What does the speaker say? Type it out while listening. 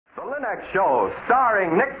Linux Show,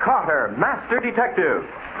 starring Nick Carter, Master Detective.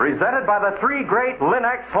 Presented by the three great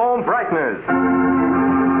Linux home brighteners.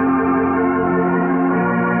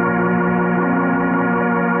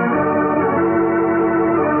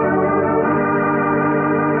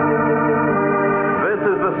 This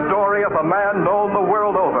is the story of a man known the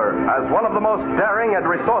world over as one of the most daring and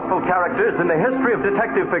resourceful characters in the history of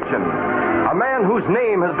detective fiction. A man whose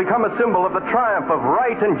name has become a symbol of the triumph of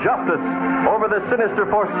right and justice over the sinister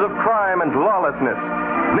forces of crime and lawlessness.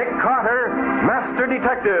 Nick Carter, Master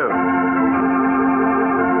Detective.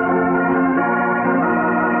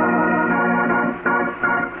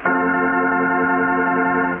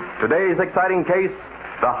 Today's exciting case,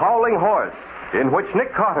 the Howling Horse, in which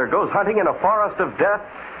Nick Carter goes hunting in a forest of death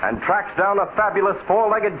and tracks down a fabulous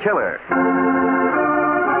four-legged killer.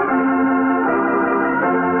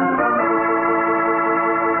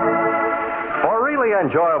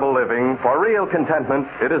 Enjoyable living, for real contentment,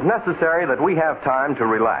 it is necessary that we have time to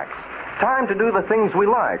relax. Time to do the things we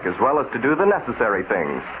like as well as to do the necessary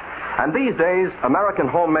things. And these days, American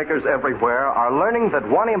homemakers everywhere are learning that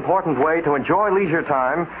one important way to enjoy leisure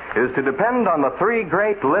time is to depend on the three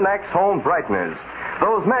great Linux home brighteners.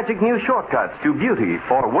 Those magic new shortcuts to beauty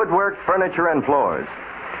for woodwork, furniture, and floors.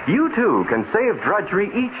 You, too, can save drudgery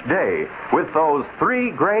each day with those three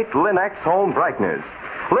great Linux home brighteners.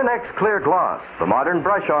 Linux Clear Gloss, the modern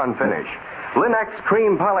brush-on finish. Linux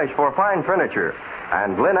Cream Polish for fine furniture.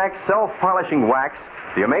 And Linux Self-Polishing Wax,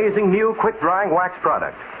 the amazing new quick-drying wax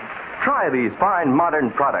product. Try these fine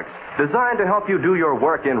modern products designed to help you do your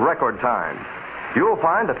work in record time. You'll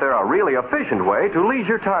find that they're a really efficient way to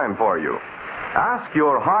leisure time for you. Ask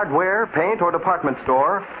your hardware, paint, or department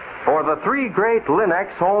store for the three great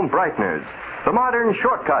Linux home brighteners, the modern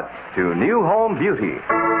shortcuts to new home beauty.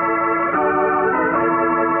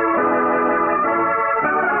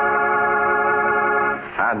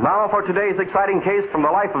 And now for today's exciting case from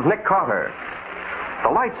the life of Nick Carter. The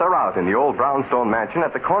lights are out in the old brownstone mansion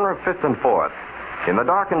at the corner of 5th and 4th. In the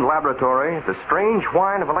darkened laboratory, the strange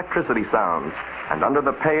whine of electricity sounds, and under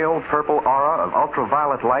the pale purple aura of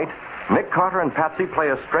ultraviolet light, Nick Carter and Patsy play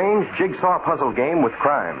a strange jigsaw puzzle game with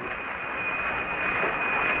crime.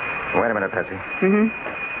 Wait a minute, Patsy.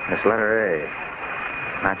 Mm-hmm. This letter A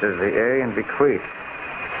matches the A and bequeath.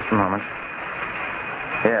 Just a moment.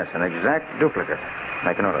 Yes, an exact duplicate.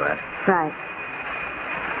 Make a note of that. Right.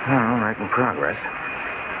 All right, in progress.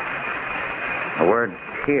 The word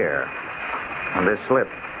here on this slip.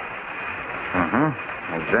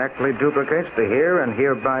 Exactly duplicates the here and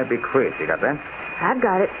hereby bequeath. You got that? I've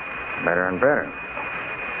got it. Better and better.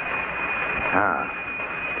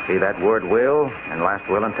 See that word will in last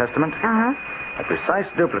will and testament? Uh-huh. A precise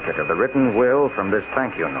duplicate of the written will from this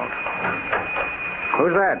thank you note.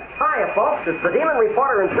 Who's that? Hiya, folks. It's the demon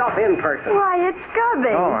reporter himself in person. Why, it's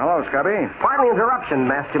Scubby. Oh, hello, Scubby. Pardon the interruption,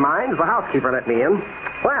 masterminds. The housekeeper let me in.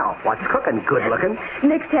 Well, what's cooking? Good looking.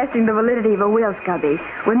 Nick's testing the validity of a will, Scubby.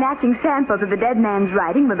 We're matching samples of the dead man's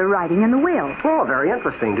writing with the writing in the will. Oh, very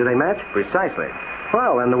interesting. Do they match? Precisely.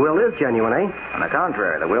 Well, then the will is genuine, eh? On the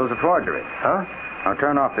contrary, the will's a forgery. Huh? Now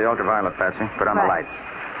turn off the ultraviolet, Patsy. Put on the Right. lights.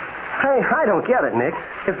 Hey, I don't get it, Nick.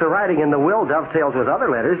 If the writing in the will dovetails with other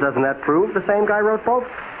letters, doesn't that prove the same guy wrote both?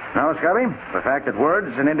 No, Scubby. The fact that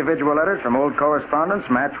words and individual letters from old correspondence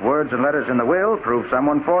match words and letters in the will proves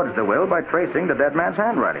someone forged the will by tracing the dead man's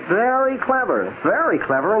handwriting. Very clever. Very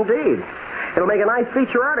clever indeed. It'll make a nice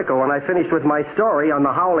feature article when I finish with my story on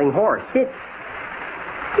the Howling Horse. Did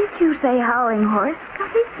you say Howling Horse,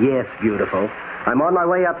 Scubby? Yes, beautiful. I'm on my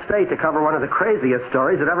way upstate to cover one of the craziest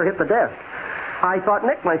stories that ever hit the desk. I thought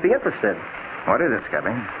Nick might be interested. What is it,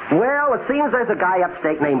 Scubby? Well, it seems there's a guy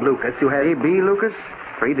upstate named Lucas who has... C.B. Lucas?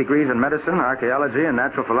 3 degrees in medicine, archaeology, and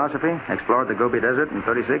natural philosophy. Explored the Gobi Desert in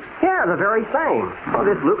 36. Yeah, the very same. Oh,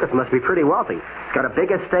 this Lucas must be pretty wealthy. He's got a big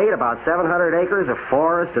estate, about 700 acres of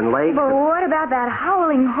forest and lakes. But what about that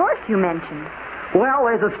Howling Horse you mentioned? Well,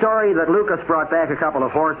 there's a story that Lucas brought back a couple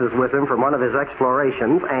of horses with him from one of his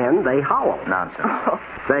explorations, and they howl. Nonsense. Oh.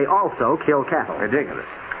 They also kill cattle. Ridiculous.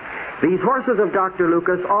 These horses of Dr.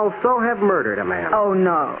 Lucas also have murdered a man. Oh,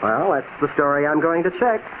 no. Well, that's the story I'm going to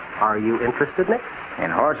check. Are you interested, Nick? In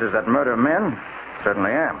horses that murder men?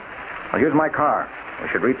 Certainly am. I'll use my car. We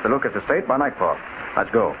should reach the Lucas estate by nightfall. Let's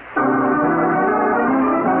go.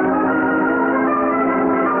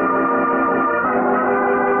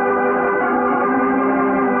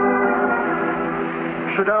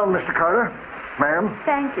 Sit down, Mr. Carter. Ma'am.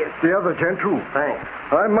 Thank you. The other gent, too. Thanks.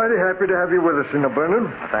 I'm mighty happy to have you with us in the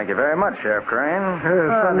Burnham. Thank you very much, Sheriff Crane.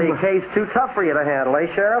 Yes, The case too tough for you to handle, eh,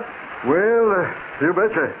 Sheriff? Well, you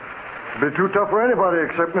betcha. It'd be too tough for anybody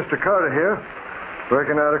except Mr. Carter here.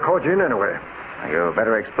 Reckon I'd have caught you in anyway. You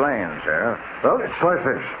better explain, Sheriff. Well, it's like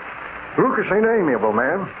this. Lucas ain't an amiable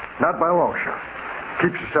man. Not by a long shot.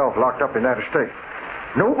 Keeps himself locked up in that estate.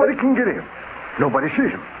 Nobody can get in. Nobody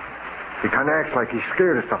sees him. He kind of acts like he's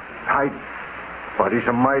scared of something, hiding. But he's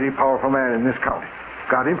a mighty powerful man in this county.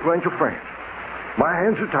 Got influential friends. My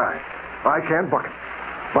hands are tied. I can't buck him.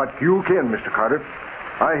 But you can, Mr. Carter.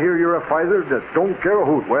 I hear you're a fighter that don't care a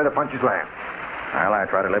hoot where the punches land. Well, I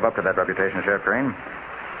try to live up to that reputation, Sheriff Crane.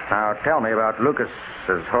 Now, tell me about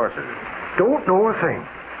Lucas's horses. Don't know a thing.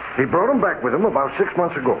 He brought them back with him about 6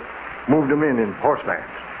 months ago. Moved them in horse vans.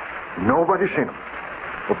 Nobody seen them.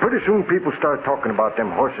 Well, pretty soon people start talking about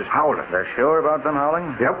them horses howling. They're sure about them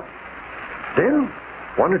howling? Yep. Then,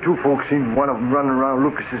 one or two folks seen one of them running around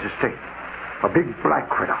Lucas's estate. A big black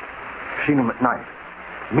critter. Seen him at night.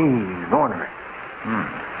 Mean and ornery.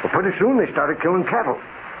 Well, pretty soon they started killing cattle.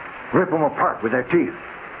 Rip them apart with their teeth.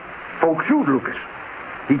 Folks sued Lucas.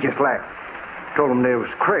 He just laughed. Told them they was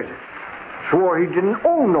crazy. Swore he didn't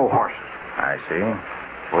own no horses. I see.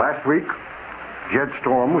 Last week, Jed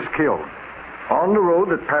Storm was killed. On the road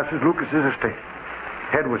that passes Lucas's estate.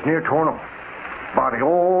 Head was near torn off. Body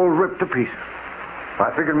all ripped to pieces.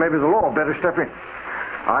 I figured maybe the law better step in.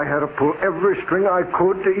 I had to pull every string I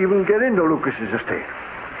could to even get into Lucas's estate.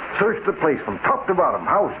 Searched the place from top to bottom.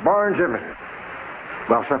 House, barns, everything.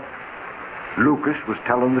 Well, sir, Lucas was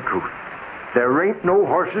telling the truth. There ain't no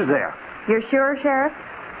horses there. You're sure, Sheriff?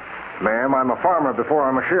 Ma'am, I'm a farmer before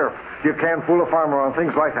I'm a sheriff. You can't fool a farmer on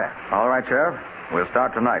things like that. All right, Sheriff. We'll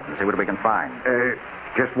start tonight and see what we can find.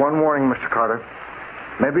 Just one warning, Mr. Carter.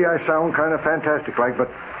 Maybe I sound kind of fantastic-like,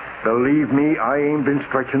 but believe me, I ain't been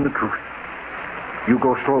stretching the truth. You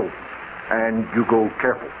go slow, and you go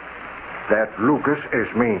careful. That Lucas is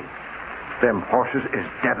mean. Them horses is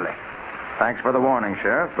deadly. Thanks for the warning,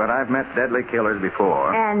 Sheriff, but I've met deadly killers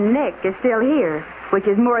before. And Nick is still here, which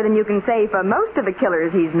is more than you can say for most of the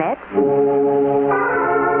killers he's met.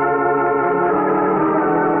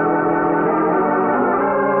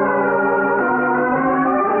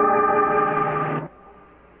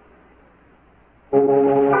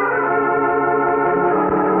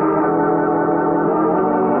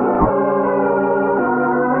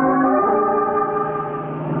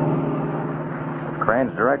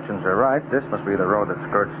 Crane's directions are right. This must be the road that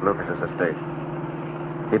skirts Lucas's estate.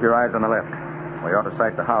 Keep your eyes on the left. We ought to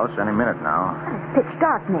sight the house any minute now. Pitch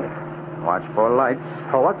dark, Nick. Watch for lights.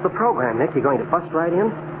 Oh, what's the program, Nick? You going to bust right in?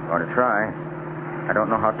 Going to try. I don't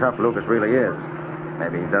know how tough Lucas really is.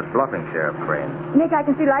 Maybe he's just bluffing, Sheriff Crane. Nick, I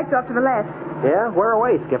can see lights off to the left. Yeah? Where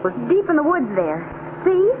away, Skipper? Deep in the woods there.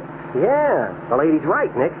 See? Yeah. The lady's right,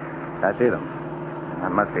 Nick. I see them. That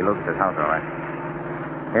must be Lucas's house, all right.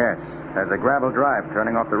 Yes, there's a gravel drive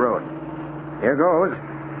turning off the road. Here goes.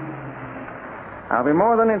 I'll be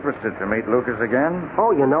more than interested to meet Lucas again.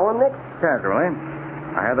 Oh, you know him, Nick? Casually.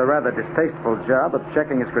 I had the rather distasteful job of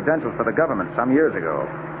checking his credentials for the government some years ago.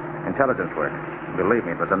 Intelligence work. Believe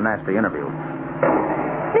me, it was a nasty interview.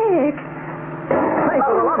 Nick! Hey,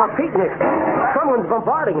 for the love of Pete, Nick. Someone's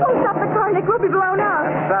bombarding us. Oh, stop the car, Nick. We'll be blown up.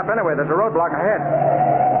 Stop anyway. There's a roadblock ahead.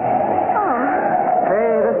 Oh.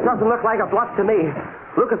 Hey, this doesn't look like a bluff to me.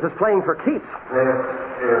 Lucas is playing for keeps. This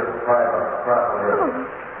is private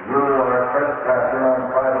property. You are trespassing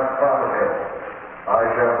on private property. I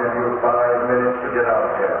shall give you 5 minutes to get out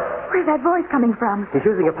of here. Where's that voice coming from? He's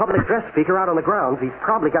using a public address speaker out on the grounds. He's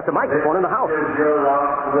probably got the microphone in the house. This is your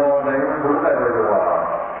last warning, whoever you are.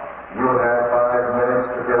 You have 5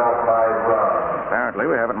 minutes to get off my ground. Apparently,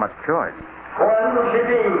 we haven't much choice. Oh,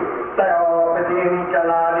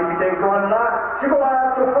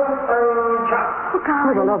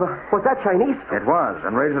 golly. Oh, no, was that Chinese? It was,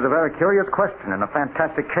 and raises a very curious question in a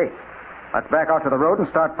fantastic case. Let's back out to the road and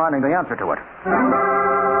start finding the answer to it.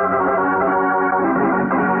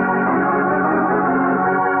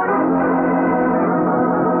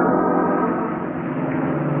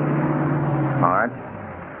 All right.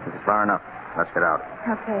 This is far enough. Let's get out.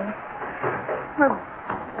 Okay. Well,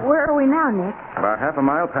 where are we now, Nick? About half a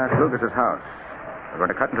mile past Lucas's house. We're going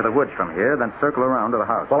to cut into the woods from here, then circle around to the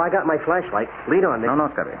house. Well, I got my flashlight. Lead on, Nick. No,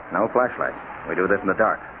 Scubby. No flashlight. We do this in the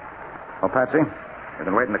dark. Oh, Patsy, you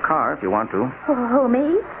can wait in the car if you want to. Oh,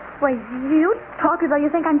 me? Why, you talk as though you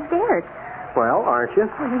think I'm scared. Well, aren't you?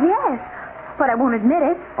 Yes, but I won't admit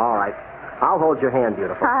it. All right. I'll hold your hand,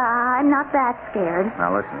 beautiful. I'm not that scared.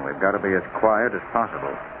 Now, listen, we've got to be as quiet as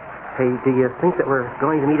possible. Hey, do you think that we're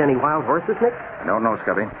going to meet any wild horses, Nick? I don't know,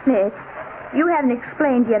 Scubby. Nick, you haven't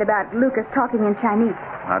explained yet about Lucas talking in Chinese.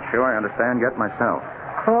 Not sure I understand yet myself.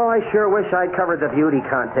 Oh, I sure wish I'd covered the beauty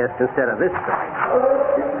contest instead of this story.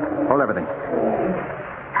 Hold everything.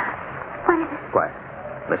 What is it? Quiet.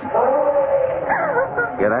 Listen.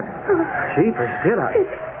 Hear that? Jeepers, did I? It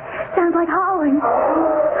sounds like howling.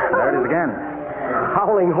 There it is again.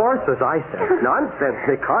 Howling horses, I said. Nonsense,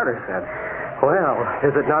 Nick Carter said. Well,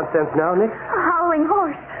 is it nonsense now, Nick? A howling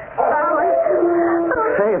horse. Howling.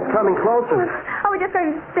 Hey, it's coming closer. Are we just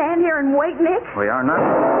going to stand here and wait, Nick? We are not.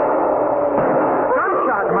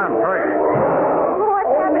 Gunshot! Come on, hurry.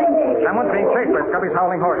 What's happening, Nick? Someone's being chased by Scubby's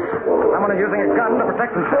howling horse. Someone is using a gun to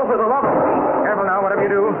protect himself. For the love of me. Careful now, whatever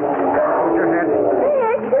you do. Hold your head.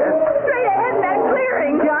 Nick! Straight ahead in that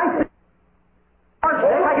clearing. Yeah, I see.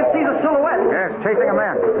 Nick, I can see the silhouette. Yes, chasing a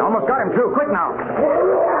man. Almost got him, too. Quick now.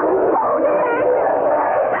 Oh, Nick!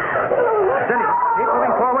 Steady. Keep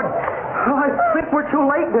moving forward. Oh, I think we're too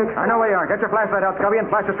late, Nick. I know where you are. Get your flashlight out, Scubby, and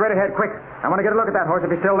flash us straight ahead, quick. I want to get a look at that horse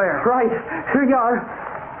if he's still there. Right. Here you are.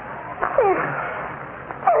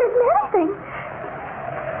 There isn't anything.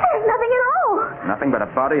 There's nothing at all. Nothing but a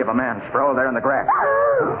body of a man sprawled there in the grass.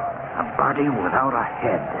 A body without a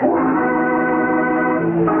head.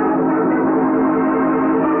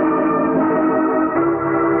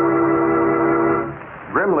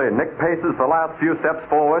 Grimly, Nick paces the last few steps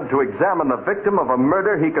forward to examine the victim of a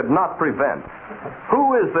murder he could not prevent.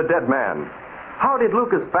 Who is the dead man? How did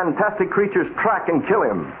Lucas' fantastic creatures track and kill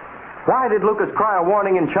him? Why did Lucas cry a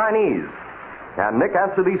warning in Chinese? Can Nick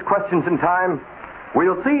answer these questions in time?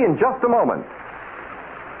 We'll see in just a moment.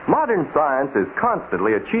 Modern science is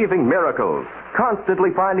constantly achieving miracles,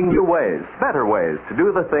 constantly finding new ways, better ways to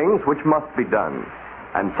do the things which must be done.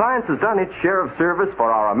 And science has done its share of service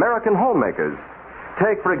for our American homemakers.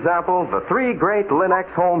 Take, for example, the 3 great Linex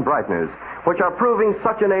home brighteners, which are proving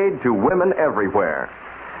such an aid to women everywhere.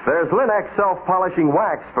 There's Linex self-polishing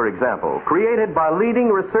wax, for example, created by leading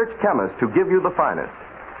research chemists to give you the finest.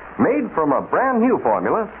 Made from a brand new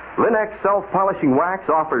formula, Linex self-polishing wax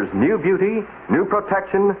offers new beauty, new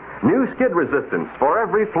protection, new skid resistance for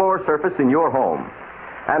every floor surface in your home.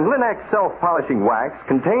 And Linex self-polishing wax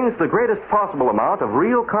contains the greatest possible amount of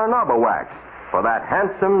real carnauba wax, for that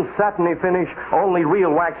handsome, satiny finish only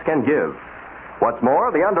real wax can give. What's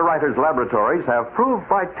more, the underwriters' laboratories have proved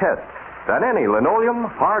by test that any linoleum,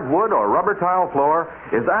 hardwood, or rubber tile floor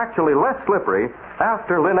is actually less slippery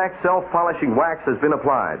after Linex self-polishing wax has been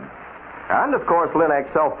applied. And, of course,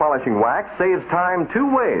 Linex self-polishing wax saves time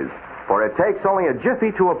 2 ways, for it takes only a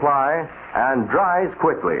jiffy to apply and dries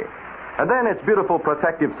quickly. And then its beautiful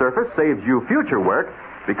protective surface saves you future work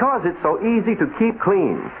because it's so easy to keep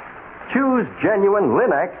clean. Choose genuine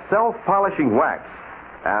Linex self-polishing wax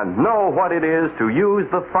and know what it is to use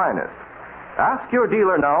the finest. Ask your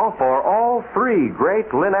dealer now for all 3 great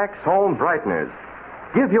Linex home brighteners.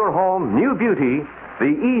 Give your home new beauty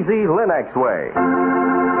the easy Linex way.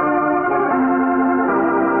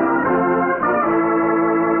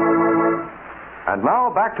 And now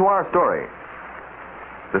back to our story.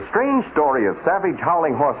 The strange story of savage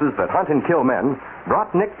howling horses that hunt and kill men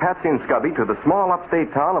brought Nick, Patsy, and Scubby to the small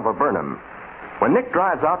upstate town of Burnham. When Nick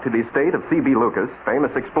drives out to the estate of C.B. Lucas,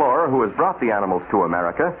 famous explorer who has brought the animals to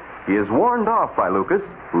America, he is warned off by Lucas,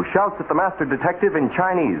 who shouts at the master detective in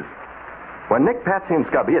Chinese. When Nick, Patsy, and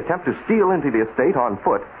Scubby attempt to steal into the estate on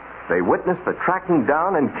foot, they witness the tracking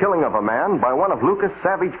down and killing of a man by one of Lucas'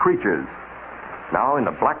 savage creatures. Now, in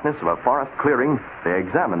the blackness of a forest clearing, they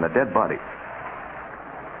examine the dead body.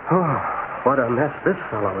 Oh, what a mess this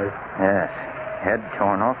fellow is. Yes, head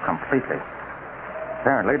torn off completely.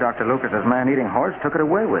 Apparently, Dr. Lucas's man-eating horse took it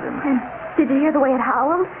away with him. And did you hear the way it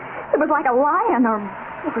howled? It was like a lion or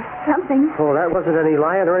something. Oh, that wasn't any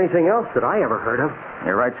lion or anything else that I ever heard of.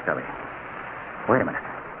 You're right, Scubby. Wait a minute.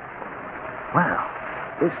 Wow,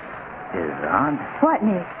 this is odd. What,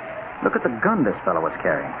 Nick? Look at the gun this fellow was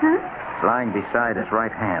carrying. Huh? It's lying beside his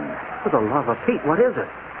right hand. For the love of Pete, what is it?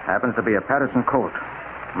 Happens to be a Patterson Colt.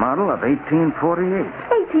 Model of 1848.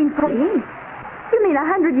 1848? You mean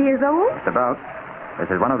 100 years old? Just about. This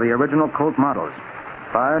is one of the original Colt models.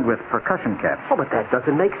 Fired with percussion caps. Oh, but that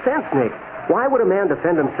doesn't make sense, Nick. Why would a man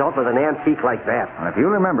defend himself with an antique like that? And if you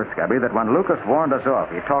remember, Scubby, that when Lucas warned us off,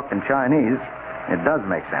 he talked in Chinese, it does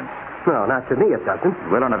make sense. Well, not to me, it doesn't. It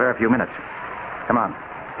will in a very few minutes. Come on,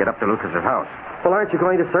 get up to Lucas's house. Well, aren't you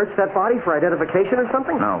going to search that body for identification or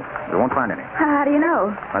something? No, we won't find any. How do you know?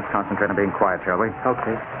 Let's concentrate on being quiet, shall we?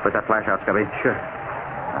 Okay. Put that flash out, Scubby. Sure.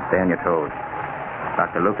 Now stay on your toes.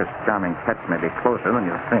 Dr. Lucas' charming pets may be closer than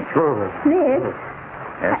you think. Nick?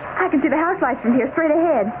 Yes? I can see the house lights from here straight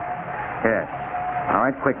ahead. Yes. All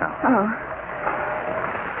right, quick now. Oh.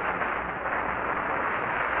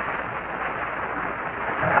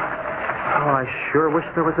 Oh, I sure wish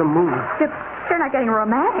there was a moon. You're not getting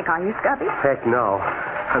romantic, are you, Scubby? Heck no.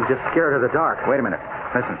 I'm just scared of the dark. Wait a minute.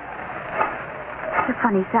 Listen. It's a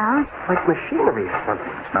funny sound. Like machinery or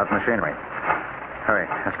something. It's not machinery. Hurry.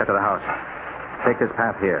 Let's get to the house. Take this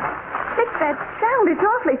path here. Nick, that sound is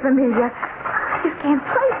awfully familiar. I just can't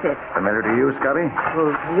place it. Familiar to you, Scubby?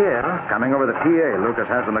 Well, yeah. Coming over the PA Lucas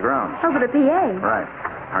has on the ground. Over the PA. Right.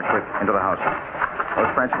 Now, quick, into the house. Those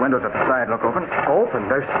French windows at the side look open. Open.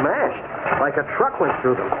 They're smashed. Like a truck went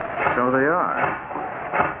through them. So they are.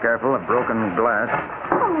 Careful of broken glass.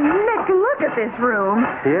 Oh, Nick, look at this room.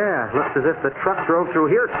 Yeah, looks as if the truck drove through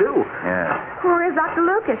here, too. Yeah. Where is Dr.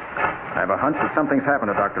 Lucas? I have a hunch that something's happened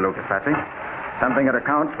to Dr. Lucas, Patsy. Something that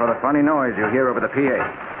accounts for the funny noise you hear over the PA.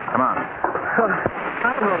 Come on. I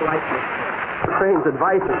don't like this. Crane's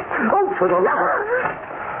advice is, oh, for the love of...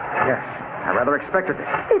 Yes, I rather expected this.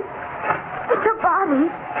 It's a body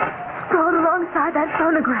sprawled alongside that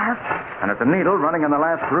phonograph. And it's a needle running in the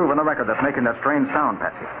last groove on the record that's making that strange sound,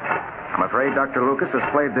 Patsy. I'm afraid Dr. Lucas has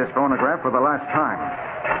played this phonograph for the last time.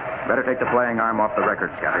 Better take the playing arm off the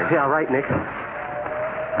record, Scotty. Yeah, right, Nick.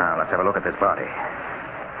 Now, let's have a look at this body.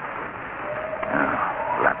 Oh,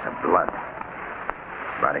 lots of blood.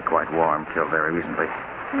 Body quite warm, killed very recently.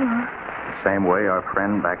 The same way our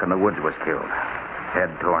friend back in the woods was killed.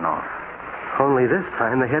 Head torn off. Only this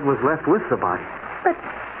time the head was left with the body. But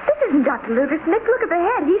this isn't Dr. Lucas. Nick, look at the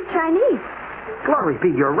head. He's Chinese. Glory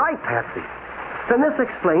be, you're right, Patsy. Then this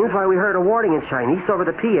explains why we heard a warning in Chinese over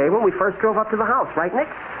the PA when we first drove up to the house, right, Nick?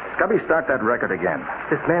 Scubby, start that record again.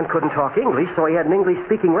 This man couldn't talk English, so he had an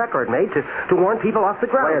English-speaking record made to warn people off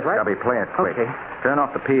the ground, Play it, right? Scubby, play it quick. Okay. Turn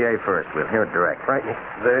off the PA first. We'll hear it direct. Right, Nick.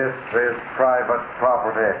 This is private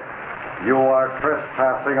property. You are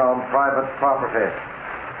trespassing on private property.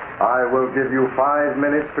 I will give you 5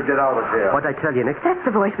 minutes to get out of here. What'd I tell you, Nick? That's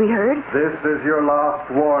the voice we heard. This is your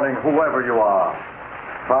last warning, whoever you are.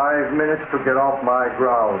 5 minutes to get off my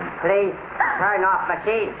ground. Please turn off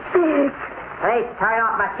machine. Nick. Please turn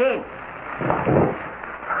off machine.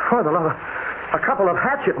 For the love of... A couple of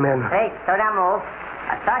hatchet men. Please do not move.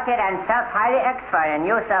 Associate and self highly expert in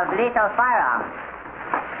use of lethal firearms.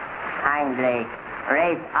 Kindly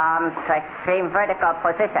raise arms to extreme vertical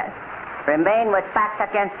position. Remain with backs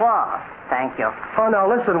against wall. Thank you. Oh, now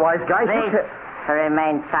listen, wise guy. Please to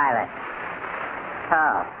remain silent.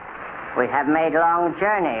 So, we have made long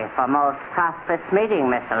journey for most prosperous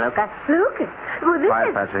meeting, Mr. Lucas. Lucas? Well, this Quiet,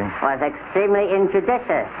 is... Patsy. Was extremely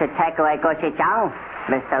injudicious to take away Gochi Chang,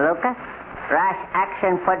 Mr. Lucas. Rash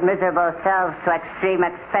action put miserable selves to extreme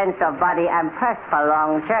expense of body and purse for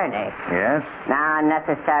long journey. Yes? Now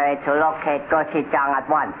necessary to locate Gochi Chang at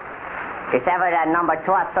once. It's evident number 2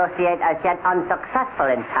 associate as yet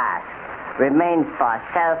unsuccessful in task. Remains for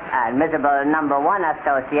self and miserable number 1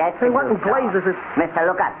 associate. Hey, what in blazes is... Mr.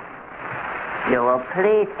 Lucas, you will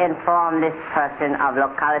please inform this person of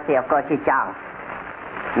locality of Gochujang.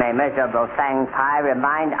 May miserable Fang Pai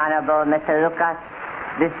remind Honorable Mr. Lucas,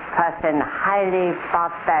 this person highly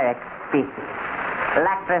barbaric species,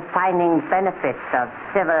 lack refining benefits of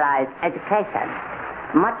civilized education,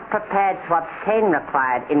 much prepared to obtain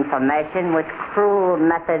required information with cruel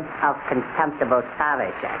methods of contemptible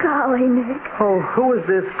savagery. Golly, Nick. Oh, who is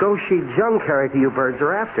this Goshi Jung character you birds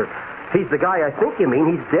are after? He's the guy I think you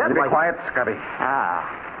mean. He's dead. Be quiet, Scubby. Ah,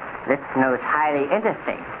 this news highly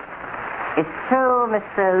interesting. It's true,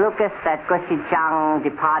 Mr. Lucas, that Goshi Jung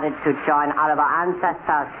departed to join all of our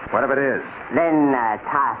ancestors. Whatever it is. Then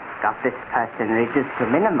task of this person reduced to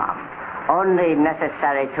minimum. Only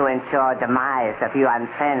necessary to ensure demise of you and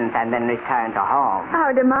friends and then return to home.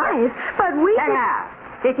 Our demise? But we...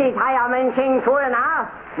 This is Hayamen King Fulana.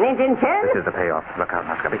 Ninjin Chen. This is the payoff. Look out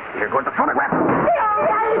now, Scubby. Here goes the phonograph.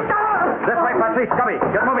 This way, Patsy. Scubby,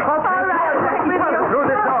 get moving. All right. Through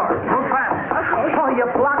this door. Move fast. Okay. Oh, you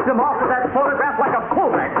blocked him off with that photograph like a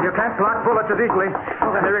bullback. You can't block bullets as easily.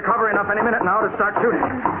 They recover enough any minute now to start shooting.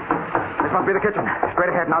 This must be the kitchen.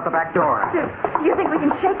 Straight ahead and out the back door. Do you think we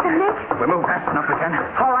can shake them, Nick? We move fast enough we can.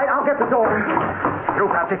 All right, I'll get the door.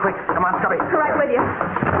 Through, Patsy, quick. Come on, Scubby. Right with you.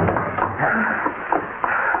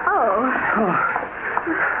 Oh.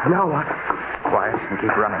 Now what? Quiet and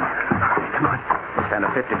keep running. Come on. We stand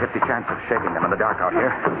a 50-50 chance of shaking them in the dark out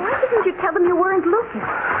here. Why didn't you tell them you weren't Lucas?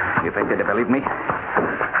 You think they'd believe me?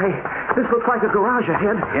 Hey, this looks like a garage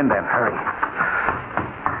ahead. In then, hurry.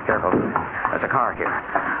 Careful. There's a car here.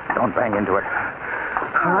 Don't bang into it.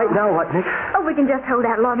 All right, now what, Nick? Oh, we can just hold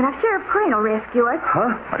out long enough. Sheriff Crane will rescue us.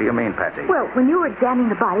 Huh? What do you mean, Patsy? Well, when you were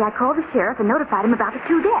examining the body, I called the sheriff and notified him about the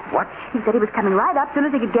 2 deaths. What? He said he was coming right up as soon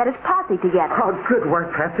as he could get his posse together. Oh, good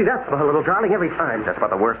work, Patsy. That's my little darling every time. That's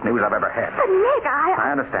about the worst news I've ever had. But, Nick,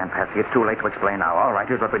 I understand, Patsy. It's too late to explain now. All right,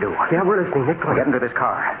 here's what we do. Yeah, we're listening, Nick. We get into this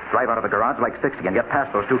car. Drive out of the garage like 60 and get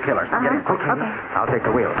past those 2 killers. Get in. Okay. I'll take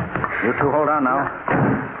the wheel. You 2 hold on now.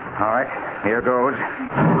 All right, here goes.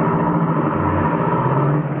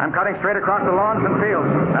 I'm I'm cutting straight across the lawns and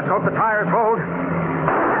fields. Let's hope the tires hold.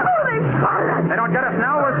 Oh, they've got us. They don't get us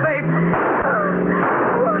now, we're safe.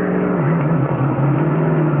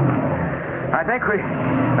 I think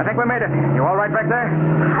we made it. You all right back there?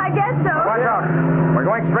 I guess so. Watch out. We're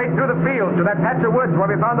going straight through the fields to that patch of woods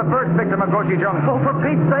where we found the first victim of Goshi Jung. Oh, for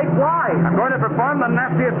Pete's sake, why? I'm going to perform the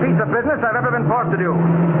nastiest piece of business I've ever been forced to do.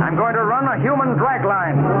 I'm going to run a human drag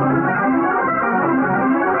line.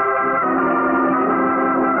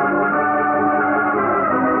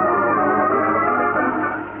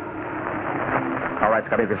 All right,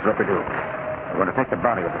 Scotty, this is what we do. We're going to take the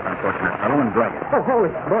body of this unfortunate fellow and drag it. Oh, holy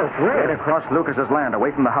smokes, where? Get across Lucas's land,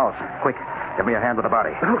 away from the house. Quick, give me a hand with the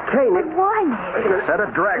body. Okay, Nick. Why, Nick? Set a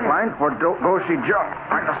drag line for Goshi Jung.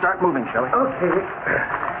 All right, now start moving, shall we? Okay, Nick.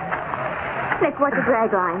 Nick, what's a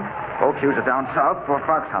drag line? Folks use it down south for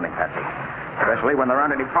fox hunting, Patsy. Especially when there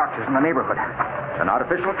aren't any foxes in the neighborhood. It's an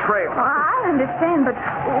artificial trail. Well, I understand, but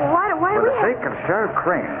why do For we the sake of Sheriff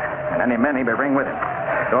Crane and any men he may bring with him.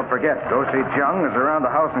 Don't forget, Goshi Jung is around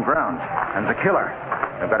the house and grounds, and the killer.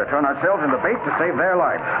 We've got to turn ourselves into bait to save their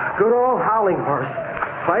lives. Good old Howling horse.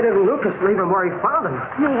 Why didn't Lucas leave him where he found him?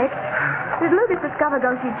 Nick, did Lucas discover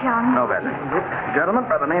Goshi Jung? No, Patsy. A gentleman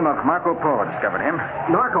by the name of Marco Polo discovered him.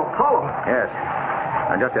 Marco Polo. Yes.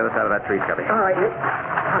 On just the other side of that tree, Scubby. All right, Nick.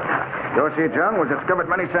 Goshi Jung was discovered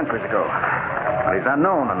many centuries ago. But he's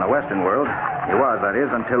unknown in the Western world. He was, that is,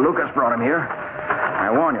 until Lucas brought him here. I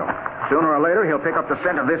warn you, sooner or later he'll pick up the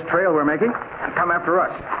scent of this trail we're making and come after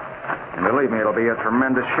us. And believe me, it'll be a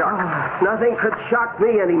tremendous shock. Nothing could shock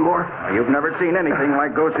me anymore. You've never seen anything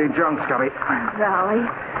like Goshi Jung, Scubby. Golly.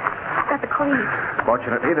 Got the cleat.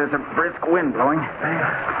 Fortunately, there's a brisk wind blowing.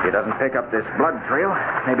 If he doesn't pick up this blood trail,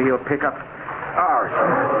 maybe he'll pick up ours.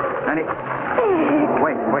 And he...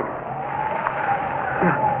 Wait.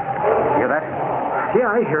 Hear that? Yeah,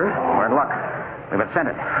 I hear it. We're in luck. We've been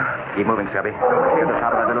scented. Keep moving, Scubby. To the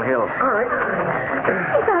top of that little hill. All right.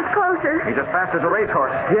 He sounds closer. He's as fast as a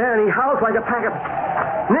racehorse. Yeah, and he howls like a pack of...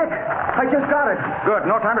 Nick, I just got it. Good.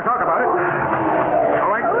 No time to talk about it.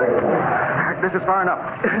 All right. This is far enough.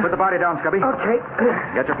 Put the body down, Scubby. Okay.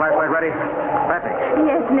 Get your flashlight ready. Patsy,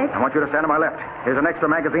 Yes, Nick. I want you to stand to my left. Here's an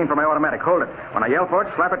extra magazine for my automatic. Hold it. When I yell for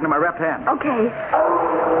it, slap it into my left hand. Okay.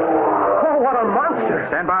 Oh, what a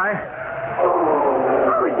monster. Stand by.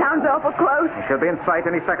 Oh, it sounds awful close. He should be in sight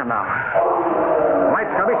any second now. Light,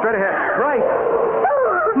 Scubby, straight ahead. Right.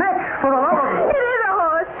 Nick, for the love of... It is a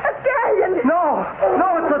horse. A stallion. No,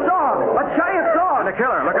 it's a dog. A giant dog. And the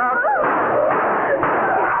killer, look out.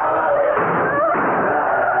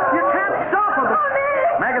 You can't stop him.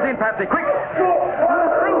 Magazine, Patsy, quick. The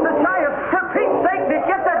thing's a giant. For Pete's sake, Nick,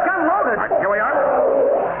 get that gun loaded. All right, here we are.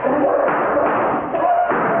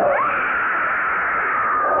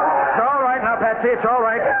 It's all right now, Patsy. It's all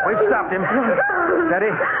right. We've stopped him. Steady.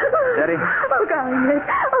 Oh, golly, Nick.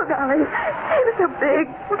 Oh, golly. He was so big,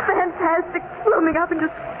 fantastic, looming up into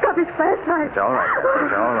Scubby's flashlight. It's all right.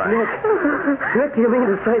 Nick, do you mean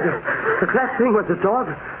to say that thing was a dog?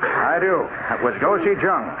 I do. That was Goshi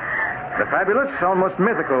Jung, the fabulous, almost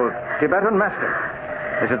mythical Tibetan mastiff.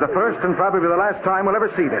 This is the first and probably the last time we'll ever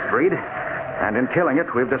see this breed. And in killing it,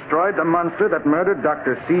 we've destroyed the monster that murdered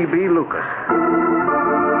Dr. C.B. Lucas.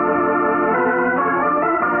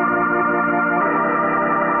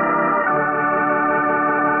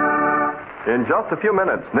 In just a few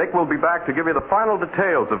minutes, Nick will be back to give you the final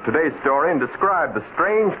details of today's story and describe the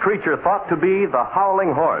strange creature thought to be the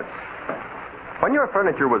Howling horse. When your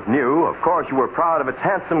furniture was new, of course you were proud of its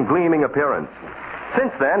handsome, gleaming appearance.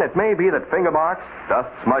 Since then, it may be that finger marks, dust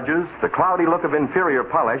smudges, the cloudy look of inferior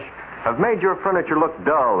polish have made your furniture look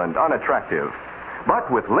dull and unattractive.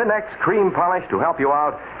 But with Linex cream polish to help you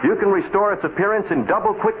out, you can restore its appearance in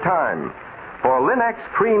double quick time. For Linex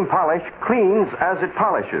cream polish cleans as it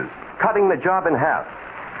polishes, cutting the job in half.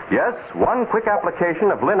 Yes, one quick application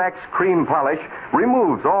of Linex cream polish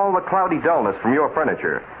removes all the cloudy dullness from your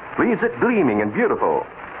furniture, leaves it gleaming and beautiful.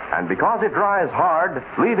 And because it dries hard,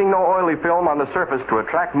 leaving no oily film on the surface to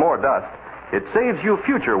attract more dust, it saves you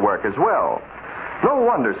future work as well. No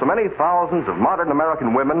wonder so many thousands of modern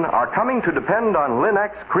American women are coming to depend on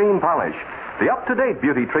Linex cream polish, the up-to-date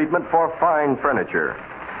beauty treatment for fine furniture.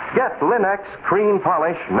 Get Linex cream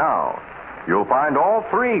polish now. You'll find all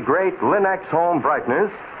three great Linex home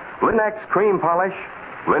brighteners, Linex cream polish,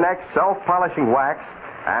 Linex self-polishing wax,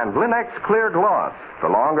 and Linex clear gloss, the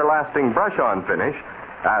longer-lasting brush-on finish,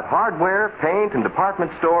 at hardware, paint, and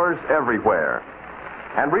department stores everywhere.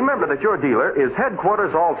 And remember that your dealer is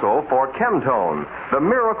headquarters also for Chemtone, the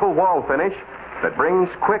miracle wall finish that brings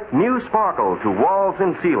quick new sparkle to walls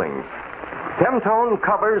and ceilings. Chemtone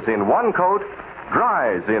covers in one coat,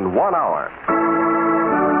 dries in 1 hour.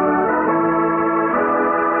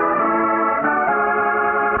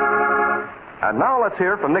 And now let's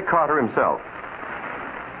hear from Nick Carter himself.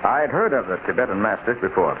 I had heard of the Tibetan Mastiff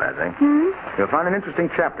before, Patsy. You'll find an interesting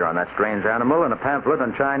chapter on that strange animal in a pamphlet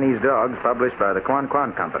on Chinese dogs published by the Quan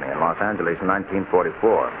Quan Company in Los Angeles in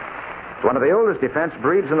 1944. It's one of the oldest defense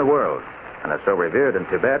breeds in the world, and is so revered in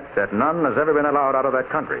Tibet that none has ever been allowed out of that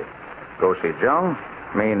country. Goshijang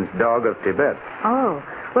means dog of Tibet. Oh.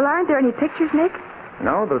 Well, aren't there any pictures, Nick?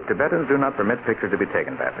 No, the Tibetans do not permit pictures to be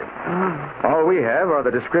taken, Patsy. Oh. All we have are the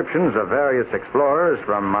descriptions of various explorers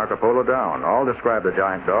from Marco Polo down. All describe the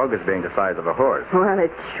giant dog as being the size of a horse. Well, it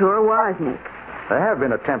sure was, Nick. There have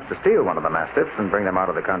been attempts to steal one of the mastiffs and bring them out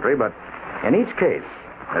of the country, but in each case,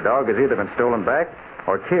 the dog has either been stolen back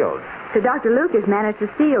or killed. So Dr. Lucas managed to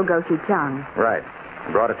steal Gochujang. Right.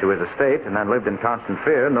 He brought it to his estate and then lived in constant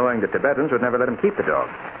fear, knowing the Tibetans would never let him keep the dog.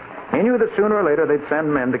 He knew that sooner or later they'd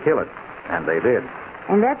send men to kill it. And they did.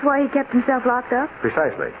 And that's why he kept himself locked up?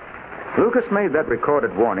 Precisely. Lucas made that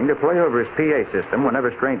recorded warning to play over his PA system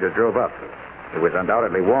whenever strangers drove up. It was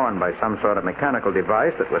undoubtedly warned by some sort of mechanical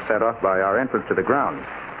device that was set off by our entrance to the grounds.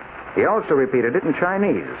 He also repeated it in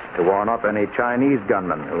Chinese to warn off any Chinese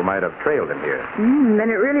gunmen who might have trailed him here. Then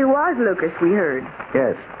it really was Lucas we heard.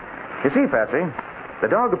 Yes. You see, Patsy, the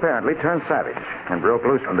dog apparently turned savage and broke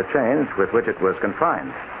loose from the chains with which it was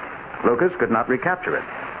confined. Lucas could not recapture it,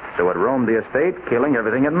 so it roamed the estate, killing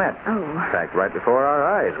everything it met. Oh. In fact, right before our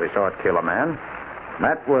eyes, we saw it kill a man.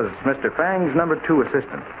 That was Mr. Fang's number 2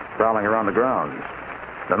 assistant, prowling around the grounds.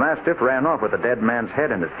 The Mastiff ran off with the dead man's head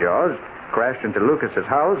in its jaws, crashed into Lucas's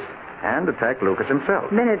house, and attacked Lucas himself.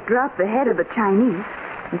 Then it dropped the head of the Chinese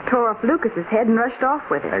and tore off Lucas's head and rushed off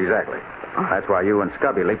with it. Exactly. That's why you and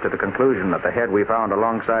Scubby leaped to the conclusion that the head we found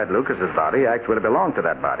alongside Lucas's body actually belonged to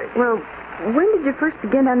that body. Well, when did you first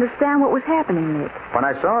begin to understand what was happening, Nick? When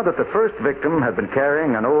I saw that the first victim had been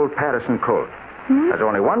carrying an old Patterson Colt. There's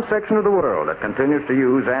only one section of the world that continues to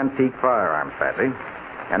use antique firearms, Patsy,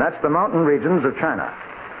 and that's the mountain regions of China.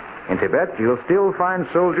 In Tibet, you'll still find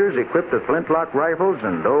soldiers equipped with flintlock rifles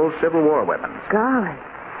and old Civil War weapons. Golly.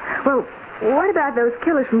 Well, what about those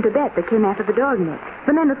killers from Tibet that came after the dog, Nick?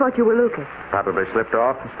 The men who thought you were Lucas. Probably slipped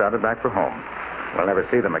off and started back for home. We'll never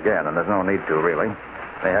see them again, and there's no need to, really.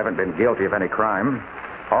 They haven't been guilty of any crime.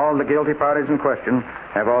 All the guilty parties in question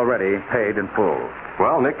have already paid in full.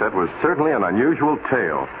 Well, Nick, that was certainly an unusual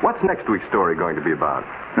tale. What's next week's story going to be about?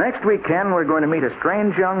 Next week, Ken, we're going to meet a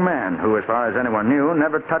strange young man who, as far as anyone knew,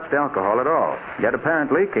 never touched alcohol at all, yet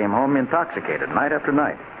apparently came home intoxicated night after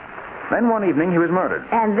night. Then one evening, he was murdered.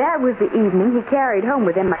 And that was the evening he carried home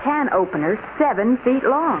with him a can opener 7 feet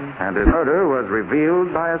long. And his murder was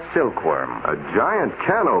revealed by a silkworm. A giant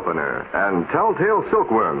can opener and telltale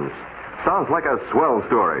silkworms. Sounds like a swell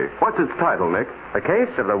story. What's its title, Nick? The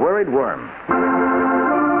Case of the Worried Worm.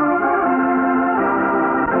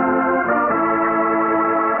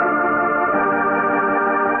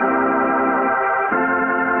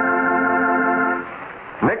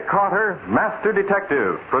 Nick Carter, Master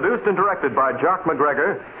Detective, produced and directed by Jock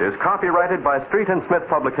McGregor, is copyrighted by Street and Smith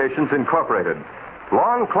Publications, Incorporated.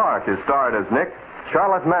 Lon Clark is starred as Nick.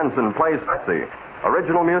 Charlotte Manson plays Betsy.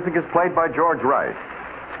 Original music is played by George Wright.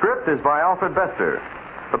 Script is by Alfred Bester.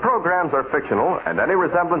 The programs are fictional, and any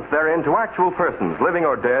resemblance therein to actual persons, living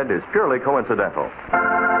or dead, is purely coincidental.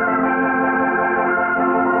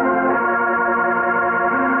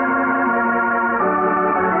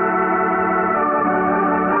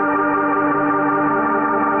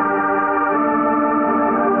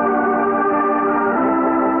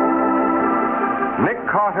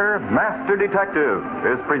 Carter, Master Detective,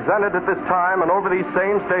 is presented at this time and over these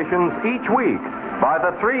same stations each week by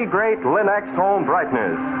the 3 great Linux home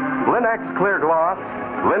brighteners: Linux Clear Gloss,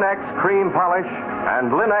 Linux Cream Polish,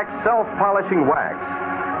 and Linux Self-Polishing Wax.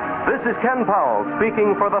 This is Ken Powell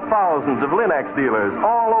speaking for the thousands of Linux dealers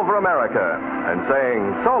all over America and saying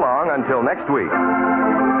so long until next week.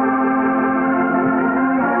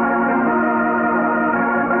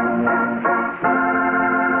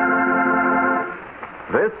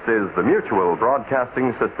 This is the Mutual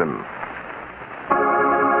Broadcasting System.